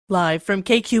Live from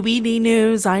KQED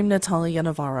News, I'm Natalia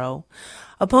Navarro.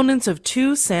 Opponents of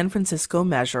two San Francisco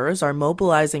measures are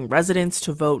mobilizing residents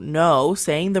to vote no,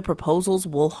 saying the proposals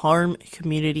will harm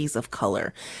communities of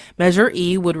color. Measure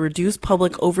E would reduce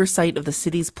public oversight of the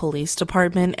city's police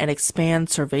department and expand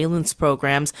surveillance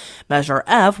programs. Measure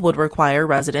F would require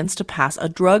residents to pass a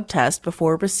drug test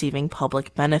before receiving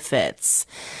public benefits.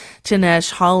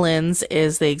 Tinesh Hollins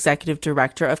is the executive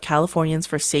director of Californians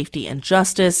for Safety and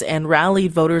Justice and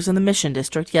rallied voters in the Mission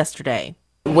District yesterday.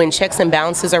 When checks and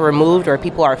balances are removed or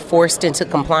people are forced into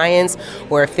compliance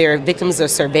or if they're victims of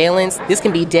surveillance, this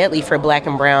can be deadly for Black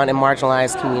and brown and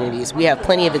marginalized communities. We have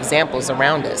plenty of examples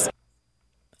around us.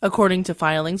 According to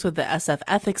filings with the SF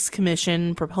Ethics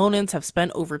Commission, proponents have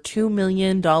spent over $2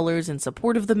 million in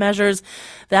support of the measures.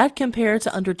 That compared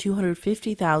to under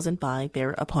 $250,000 by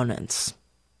their opponents.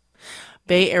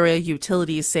 Bay Area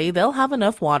utilities say they'll have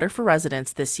enough water for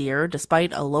residents this year,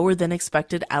 despite a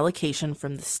lower-than-expected allocation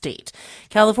from the state.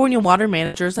 California water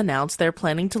managers announced they're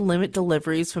planning to limit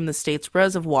deliveries from the state's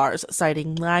reservoirs,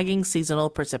 citing lagging seasonal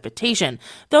precipitation,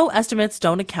 though estimates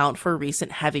don't account for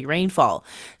recent heavy rainfall.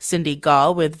 Cindy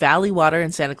Gaw with Valley Water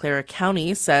in Santa Clara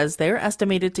County says they're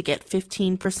estimated to get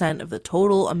 15% of the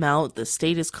total amount the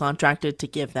state is contracted to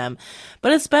give them,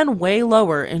 but it's been way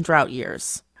lower in drought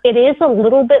years. It is a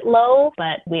little bit low,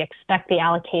 but we expect the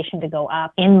allocation to go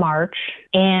up in March,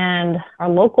 and our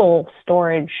local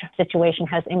storage situation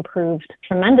has improved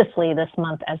tremendously this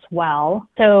month as well.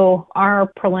 So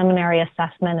our preliminary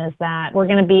assessment is that we're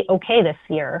going to be okay this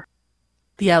year.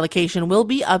 The allocation will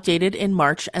be updated in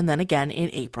March and then again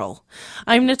in April.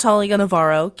 I'm Natalia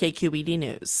Navarro, KQED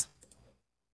News.